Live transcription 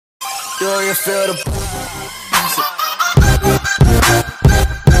Do you feel the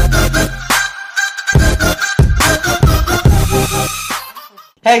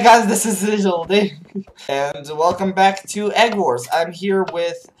Hey guys, this is DigitalDave, and welcome back to Egg Wars. I'm here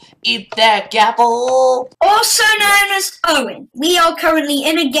with Eat That Gapple, also known as Owen. We are currently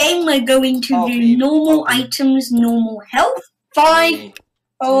in a game. We're going to do normal items, normal health. 5,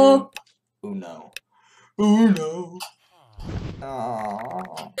 4. Uno.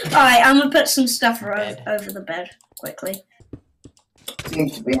 Alright, I'm gonna put some stuff over the bed quickly.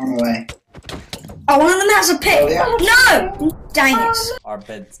 Seems to be anyway. Oh, one of them has a pit. Oh, yeah. No! Dang it. Our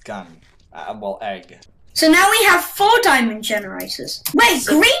bed's gone. Well, egg. So now we have 4 diamond generators. Wait,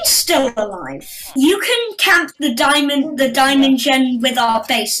 Green's still alive. You can camp the diamond gen with our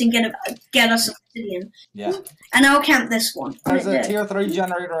base and get us obsidian. Yeah. And I'll camp this one. There's a tier 3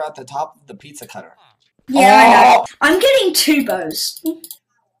 generator at the top of the pizza cutter. Yeah, I know. I'm getting 2 bows.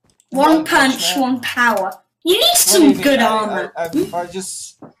 One punch, 1 power. You need some good armor. I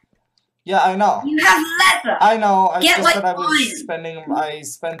just... Yeah, I know. You have leather. I know. I Get, just like, that I was iron. I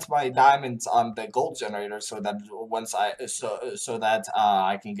spent my diamonds on the gold generator so that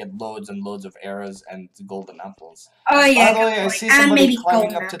I can get loads and loads of arrows and golden apples. Oh yeah. By the way, I see somebody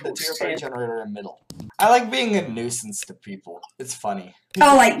climbing up to the tier 3 generator in the middle. I like being a nuisance to people. It's funny.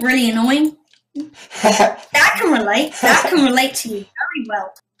 Oh, like really annoying? That can relate. That can relate to you very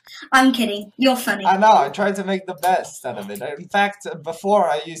well. I'm kidding. You're funny. I know. I tried to make the best out of it. In fact, before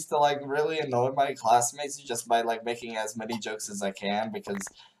I used to like really annoy my classmates just by like making as many jokes as I can because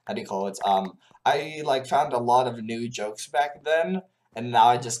how do you call it? I like found a lot of new jokes back then, and now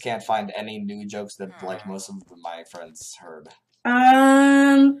I just can't find any new jokes that like most of my friends heard.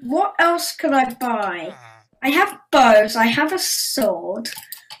 What else could I buy? I have bows. I have a sword.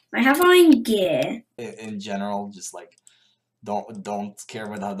 I have iron gear. In general, just like. Don't care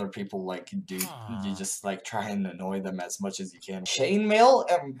what other people like do. You just like try and annoy them as much as you can.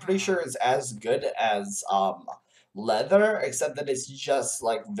 Chainmail, I'm pretty sure is as good as leather, except that it's just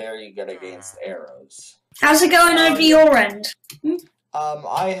like very good against arrows. How's it going over your end?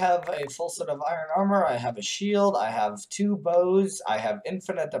 I have a full set of iron armor. I have a shield. I have 2 bows. I have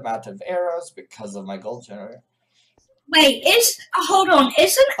infinite amount of arrows because of my gold generator. Wait, hold on,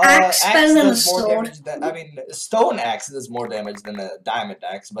 is an axe better than a sword? Stone axe does more damage than a diamond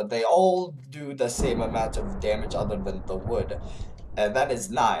axe, but they all do the same amount of damage other than the wood. And that is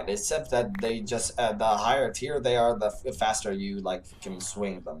 9, except that they just, the higher tier they are, the faster you, like, can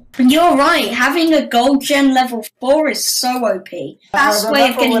swing them. You're right, having a gold gen level 4 is so OP. Fast way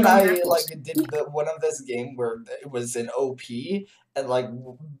of getting when I, like, did one of this game where it was an OP, and, like,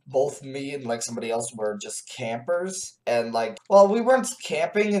 both me and, like, somebody else were just campers. And, like, well, we weren't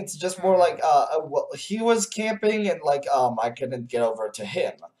camping. It's just more like, well, he was camping and, like, I couldn't get over to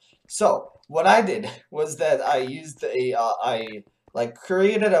him. So, what I did was that I used I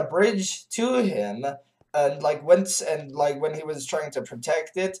created a bridge to him and, like, when he was trying to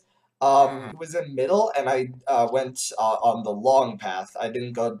protect it, it was in middle, and I went on the long path. I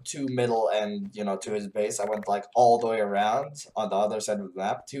didn't go to middle and, you know, to his base. I went, like, all the way around on the other side of the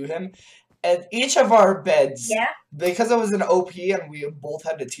map to him. And each of our beds, because it was an OP and we both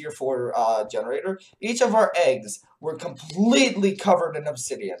had a tier 4 generator, each of our eggs were completely covered in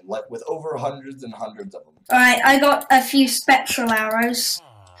obsidian, like, with over hundreds and hundreds of them. Alright, I got a few spectral arrows.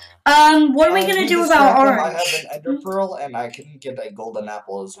 What are we gonna do with our orange? I have an ender pearl, and I can get a golden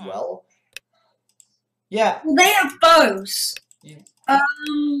apple as well. Yeah. Well, they have bows.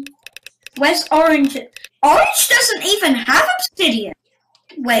 Where's orange? Orange doesn't even have obsidian.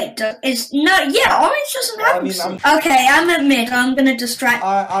 Wait, orange doesn't have obsidian. Okay, I'm at mid. I'm gonna distract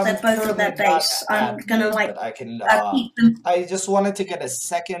both of their base. I'm gonna keep them. I just wanted to get a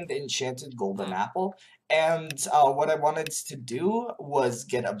second enchanted golden apple. And what I wanted to do was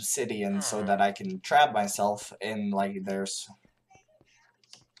get obsidian so that I can trap myself in, like, there's...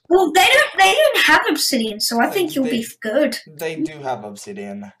 Well, they don't have obsidian, so I think you'll be good. They do have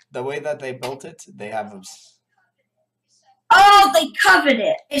obsidian. The way that they built it, they have Oh, they covered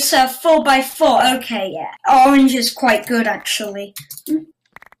it. It's a 4x4. Okay, yeah. Orange is quite good, actually.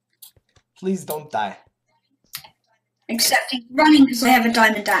 Please don't die. Except he's running because I have a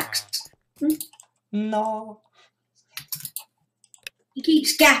diamond axe. No. He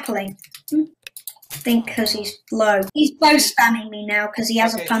keeps gappling. I think because he's low. He's bow spamming me now because he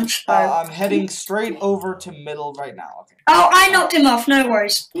has a punch bow. I'm heading straight over to middle right now. Okay. Oh, I knocked him off. No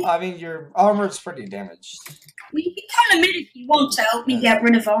worries. I mean, your armor's pretty damaged. We can turn a mid if you want to help me get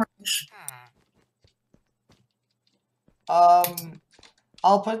rid of orange.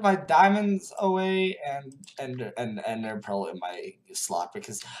 I'll put my diamonds away and they're probably in my slot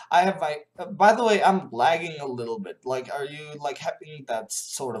because I have my. By the way, I'm lagging a little bit. Like, are you like having that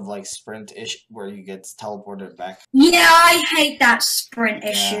sort of like sprint-ish where you get teleported back? Yeah, I hate that sprint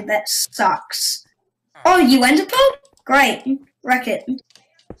issue. That sucks. Oh, you ender pearl? Great. Wreck it.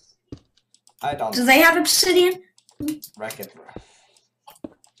 I don't. Do they have obsidian? Wreck it.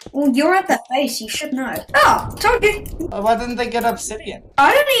 Well, you're at that base, you should know. Oh, told you. Why didn't they get obsidian?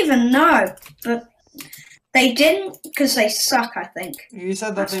 I don't even know, but they didn't because they suck, I think. You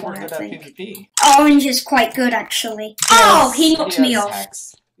said that they were good at PvP. Orange is quite good, actually. Oh, he knocked me off.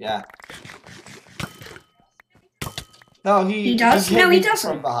 Hacks. Yeah. No, he does? No, he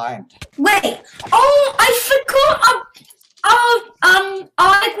doesn't. From behind. Wait. Oh, I forgot.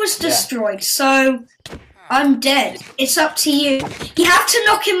 I was destroyed, so I'm dead. It's up to you. You have to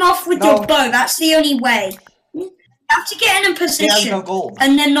knock him off with your bow. That's the only way. You have to get in a position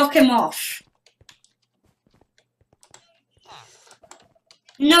and then knock him off.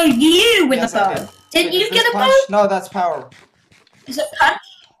 No, you with a bow. Didn't you get a bow? No, that's power. Is it punch?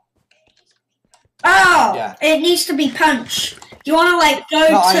 Oh, yeah. It needs to be punch. Do you want to like go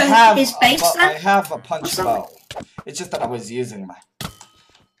to his base then? I have a punch bow. It's just that I was using my.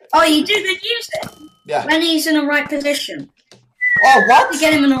 Oh, you do then use it? Yeah. When he's in the right position. Oh, what? To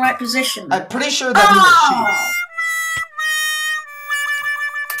get him in the right position. I'm pretty sure that he was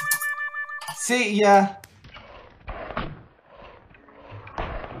cheating. See, yeah.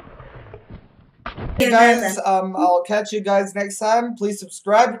 Hey guys, I'll catch you guys next time. Please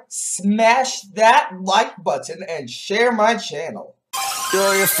subscribe, smash that like button, and share my channel. Do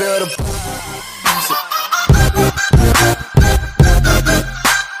you feel the